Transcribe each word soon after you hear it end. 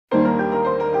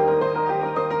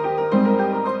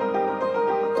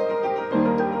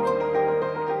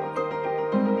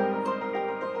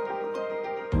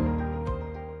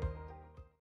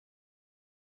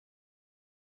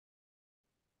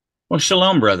Well,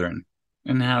 shalom, brethren,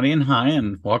 and howdy and hi,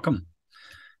 and welcome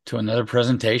to another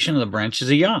presentation of the branches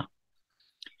of Yah.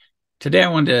 Today, I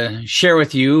want to share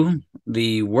with you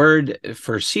the word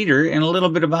for cedar and a little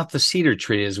bit about the cedar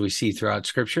tree as we see throughout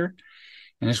Scripture.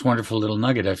 And this wonderful little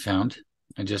nugget I found.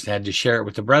 I just had to share it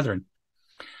with the brethren.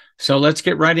 So let's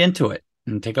get right into it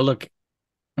and take a look.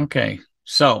 Okay,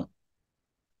 so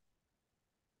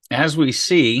as we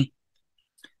see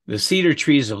the cedar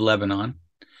trees of Lebanon,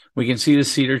 we can see the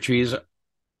cedar trees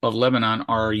of Lebanon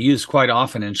are used quite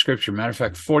often in Scripture. Matter of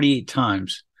fact, 48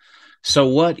 times. So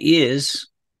what is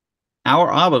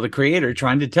our Abba, the Creator,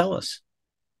 trying to tell us?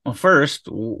 Well, first,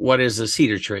 what is a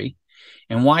cedar tree?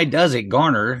 And why does it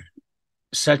garner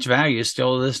such value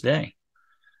still to this day?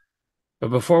 But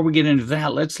before we get into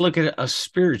that, let's look at a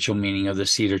spiritual meaning of the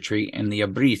cedar tree in the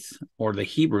Abrith, or the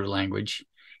Hebrew language,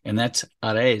 and that's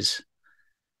Arez.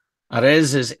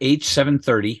 Arez is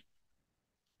H730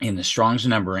 in the Strong's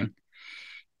numbering,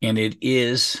 and it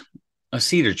is a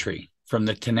cedar tree from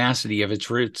the tenacity of its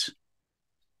roots.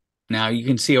 Now, you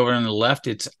can see over on the left,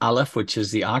 it's Aleph, which is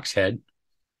the ox head,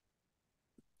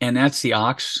 and that's the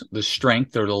ox, the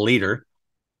strength, or the leader,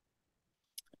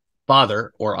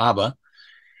 father, or Abba,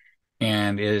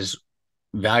 and is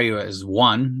value as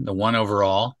one, the one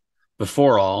overall,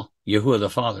 before all, Yahuwah the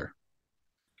Father.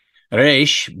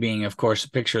 Resh, being, of course,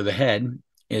 a picture of the head,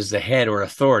 is the head or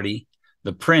authority,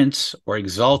 the prince or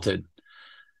exalted,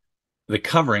 the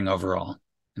covering overall,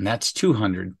 and that's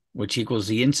 200, which equals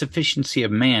the insufficiency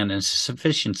of man and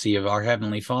sufficiency of our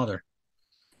Heavenly Father.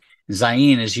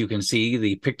 Zayin, as you can see,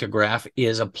 the pictograph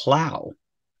is a plow,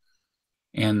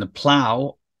 and the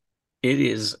plow, it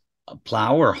is a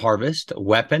plow or harvest, a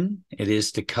weapon. It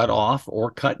is to cut off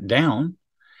or cut down,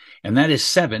 and that is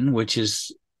 7, which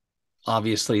is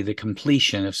obviously the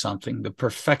completion of something, the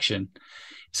perfection,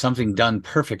 something done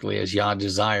perfectly as Yah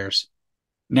desires.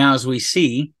 Now, as we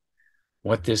see,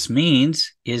 what this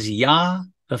means is Yah,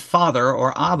 the Father,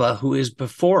 or Abba, who is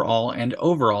before all and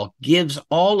over all, gives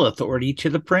all authority to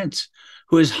the prince,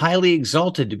 who is highly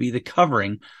exalted to be the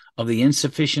covering of the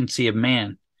insufficiency of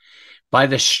man. By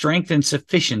the strength and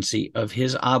sufficiency of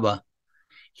his Abba,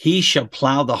 he shall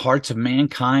plow the hearts of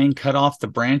mankind, cut off the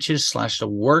branches / the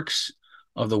works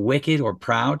of the wicked or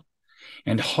proud,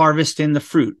 and harvest in the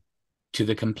fruit to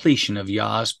the completion of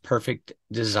Yah's perfect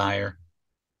desire.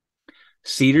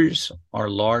 Cedars are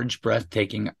large,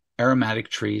 breathtaking, aromatic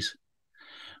trees,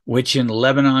 which in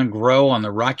Lebanon grow on the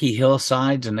rocky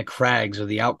hillsides and the crags of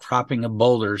the outcropping of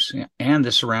boulders and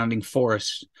the surrounding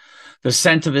forests. The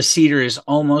scent of a cedar is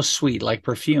almost sweet, like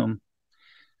perfume,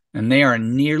 and they are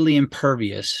nearly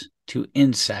impervious to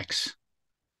insects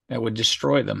that would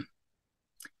destroy them.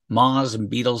 Moths and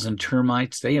beetles and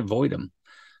termites, they avoid them.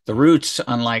 The roots,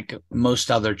 unlike most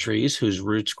other trees whose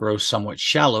roots grow somewhat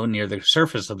shallow near the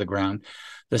surface of the ground,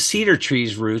 the cedar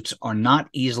tree's roots are not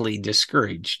easily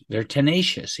discouraged. They're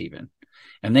tenacious even,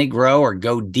 and they grow or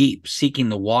go deep, seeking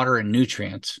the water and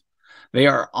nutrients. They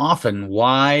are often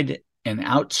wide and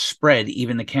outspread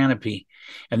even the canopy,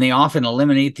 and they often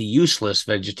eliminate the useless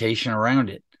vegetation around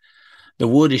it. The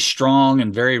wood is strong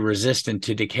and very resistant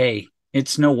to decay.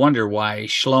 It's no wonder why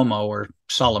Shlomo, or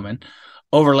Solomon,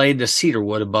 overlaid the cedar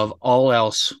wood above all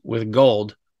else with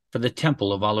gold for the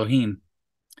temple of Elohim.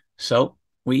 So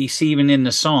we see even in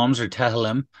the Psalms, or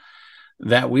Tehillim,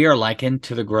 that we are likened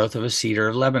to the growth of a cedar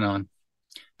of Lebanon.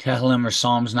 Tehillim, or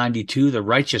Psalms 92, the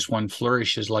righteous one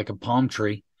flourishes like a palm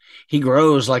tree. He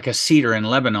grows like a cedar in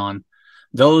Lebanon.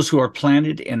 Those who are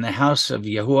planted in the house of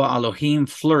Yahuwah Elohim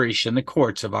flourish in the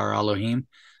courts of our Elohim.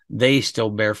 They still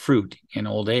bear fruit in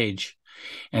old age.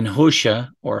 And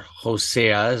Hosea, or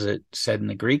Hosea, as it said in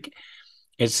the Greek,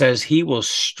 it says he will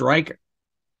strike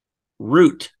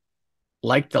root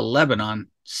like the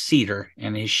Lebanon cedar,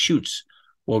 and his shoots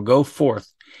will go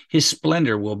forth. His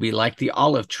splendor will be like the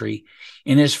olive tree,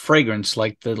 and his fragrance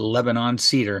like the Lebanon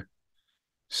cedar.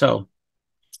 So,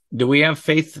 do we have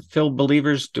faith-filled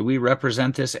believers? Do we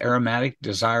represent this aromatic,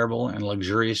 desirable, and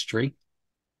luxurious tree?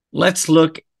 Let's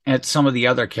look at some of the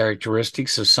other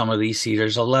characteristics of some of these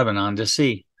cedars of Lebanon to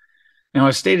see. Now,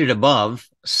 as stated above,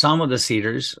 some of the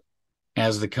cedars,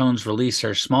 as the cones release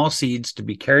their small seeds to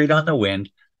be carried on the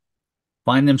wind,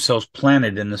 find themselves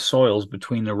planted in the soils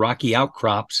between the rocky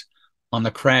outcrops on the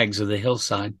crags of the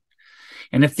hillside.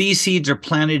 And if these seeds are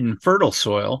planted in fertile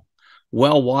soil,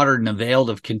 well watered and availed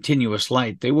of continuous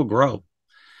light, they will grow.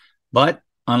 But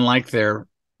unlike their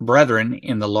brethren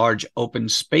in the large, open,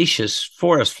 spacious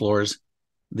forest floors,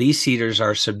 these cedars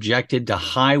are subjected to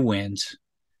high winds,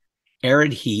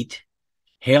 arid heat,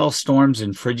 hailstorms,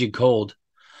 and frigid cold.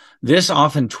 This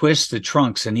often twists the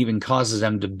trunks and even causes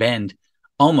them to bend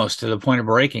almost to the point of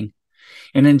breaking.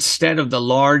 And instead of the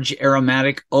large,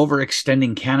 aromatic,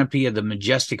 overextending canopy of the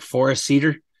majestic forest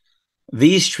cedar,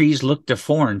 these trees look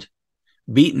deformed,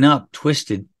 beaten up,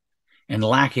 twisted, and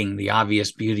lacking the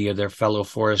obvious beauty of their fellow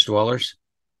forest dwellers.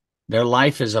 Their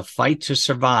life is a fight to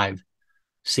survive,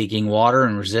 seeking water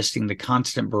and resisting the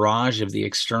constant barrage of the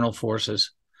external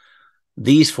forces.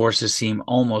 These forces seem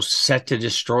almost set to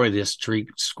destroy this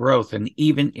tree's growth and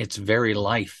even its very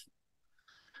life.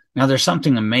 Now, there's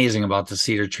something amazing about the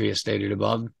cedar tree as stated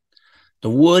above. The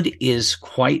wood is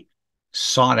quite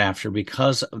sought after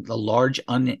because of the large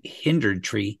unhindered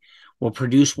tree will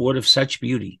produce wood of such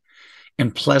beauty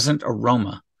and pleasant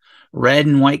aroma. Red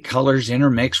and white colors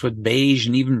intermixed with beige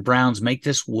and even browns make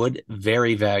this wood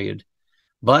very valued.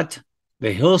 But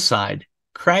the hillside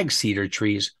crag cedar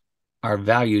trees are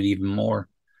valued even more.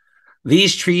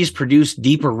 These trees produce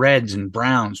deeper reds and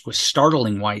browns with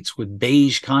startling whites with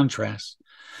beige contrasts.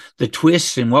 The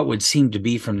twists in what would seem to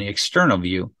be from the external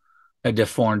view a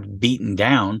deformed, beaten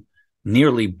down,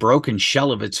 nearly broken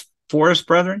shell of its forest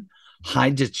brethren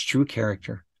hides its true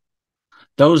character.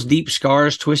 Those deep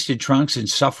scars, twisted trunks, and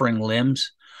suffering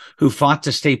limbs who fought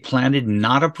to stay planted,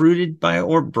 not uprooted by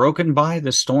or broken by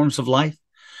the storms of life,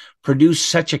 produce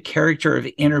such a character of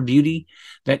inner beauty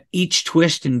that each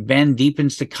twist and bend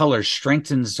deepens the color,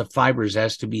 strengthens the fibers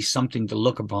as to be something to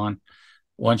look upon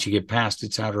once you get past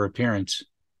its outer appearance.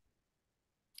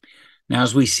 Now,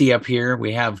 as we see up here,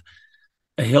 we have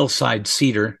a hillside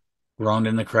cedar grown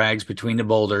in the crags between the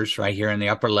boulders right here in the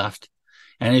upper left.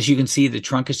 And as you can see, the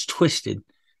trunk is twisted,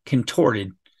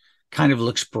 contorted, kind of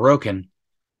looks broken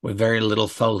with very little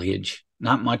foliage,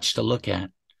 not much to look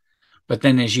at. But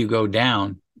then as you go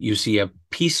down, you see a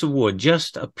piece of wood,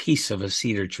 just a piece of a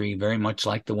cedar tree, very much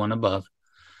like the one above.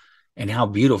 And how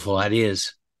beautiful that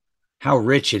is, how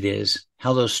rich it is,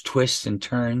 how those twists and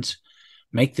turns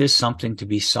make this something to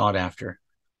be sought after.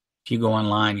 If you go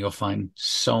online, you'll find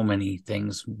so many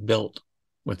things built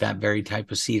with that very type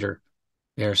of cedar.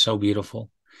 They are so beautiful.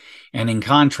 And in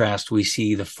contrast, we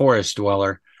see the forest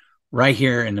dweller right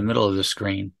here in the middle of the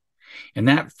screen. And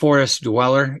that forest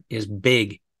dweller is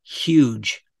big,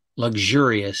 huge,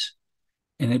 luxurious,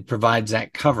 and it provides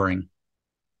that covering.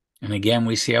 And again,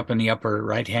 we see up in the upper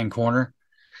right-hand corner,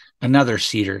 another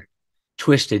cedar,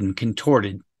 twisted and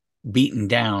contorted, beaten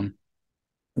down,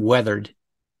 weathered,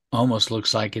 almost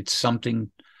looks like it's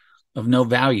something of no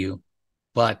value,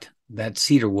 but that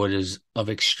cedar wood is of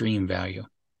extreme value.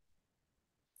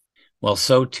 Well,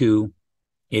 so too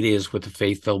it is with the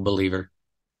faith-filled believer.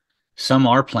 Some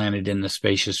are planted in the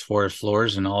spacious forest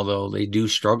floors, and although they do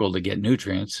struggle to get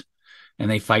nutrients, and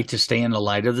they fight to stay in the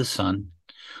light of the sun,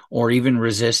 or even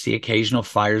resist the occasional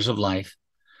fires of life,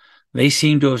 they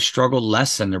seem to have struggled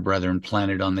less than their brethren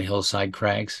planted on the hillside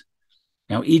crags.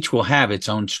 Now, each will have its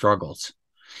own struggles.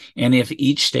 And if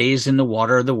each stays in the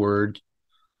water of the word,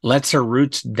 lets her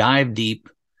roots dive deep,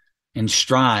 and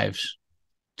strives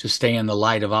to stay in the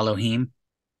light of Elohim,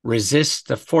 resists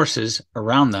the forces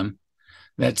around them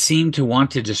that seem to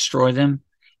want to destroy them,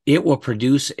 it will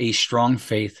produce a strong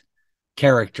faith,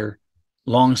 character,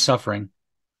 long-suffering,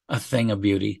 a thing of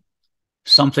beauty,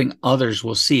 something others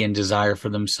will see and desire for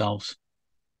themselves.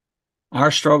 Our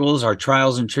struggles, our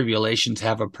trials and tribulations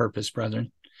have a purpose,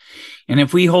 brethren. And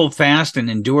if we hold fast and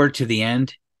endure to the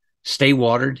end, stay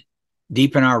watered,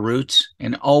 deepen our roots,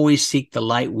 and always seek the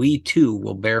light, we too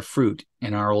will bear fruit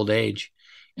in our old age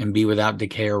and be without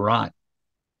decay or rot,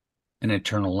 an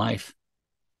eternal life.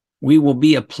 We will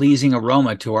be a pleasing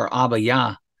aroma to our Abba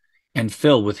Yah and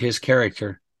filled with his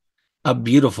character, a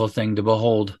beautiful thing to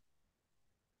behold.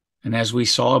 And as we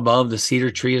saw above, the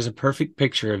cedar tree is a perfect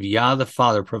picture of Yah the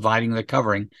Father providing the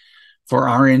covering for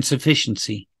our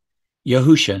insufficiency.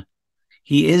 Yahusha,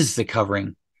 he is the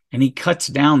covering, and he cuts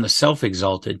down the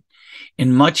self-exalted.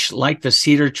 And much like the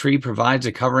cedar tree provides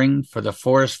a covering for the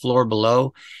forest floor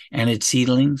below and its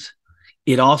seedlings,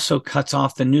 it also cuts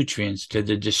off the nutrients to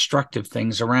the destructive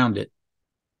things around it.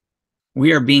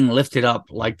 We are being lifted up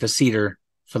like the cedar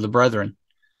for the brethren.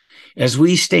 As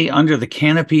we stay under the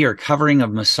canopy or covering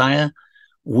of Messiah,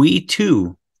 we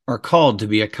too are called to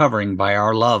be a covering by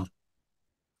our love.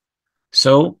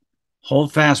 So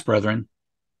hold fast, brethren,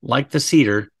 like the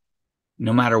cedar.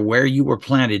 No matter where you were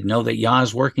planted, know that Yah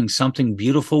is working something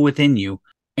beautiful within you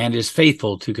and is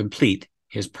faithful to complete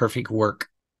his perfect work.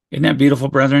 Isn't that beautiful,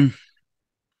 brethren?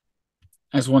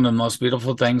 That's one of the most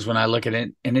beautiful things when I look at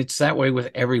it. And it's that way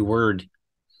with every word.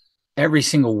 Every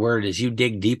single word, as you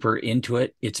dig deeper into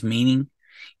it, its meaning,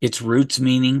 its roots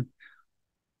meaning,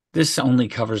 this only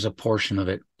covers a portion of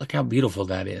it. Look how beautiful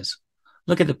that is.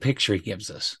 Look at the picture he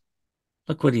gives us.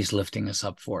 Look what he's lifting us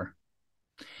up for.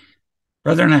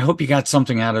 Brethren, I hope you got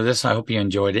something out of this. I hope you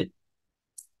enjoyed it.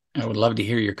 I would love to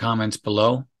hear your comments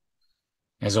below.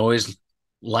 As always,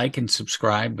 like and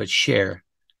subscribe, but share.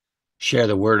 Share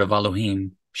the word of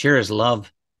Elohim. Share his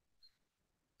love.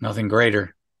 Nothing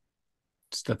greater.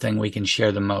 It's the thing we can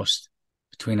share the most.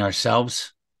 Between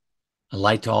ourselves, a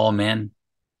light to all men,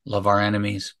 love our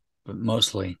enemies, but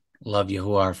mostly love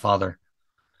Yahuwah our Father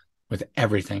with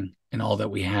everything and all that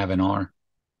we have and are,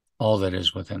 all that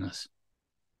is within us.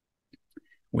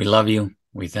 We love you.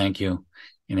 We thank you.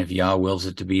 And if Yah wills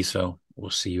it to be so,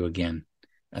 we'll see you again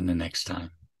in the next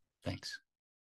time. Thanks.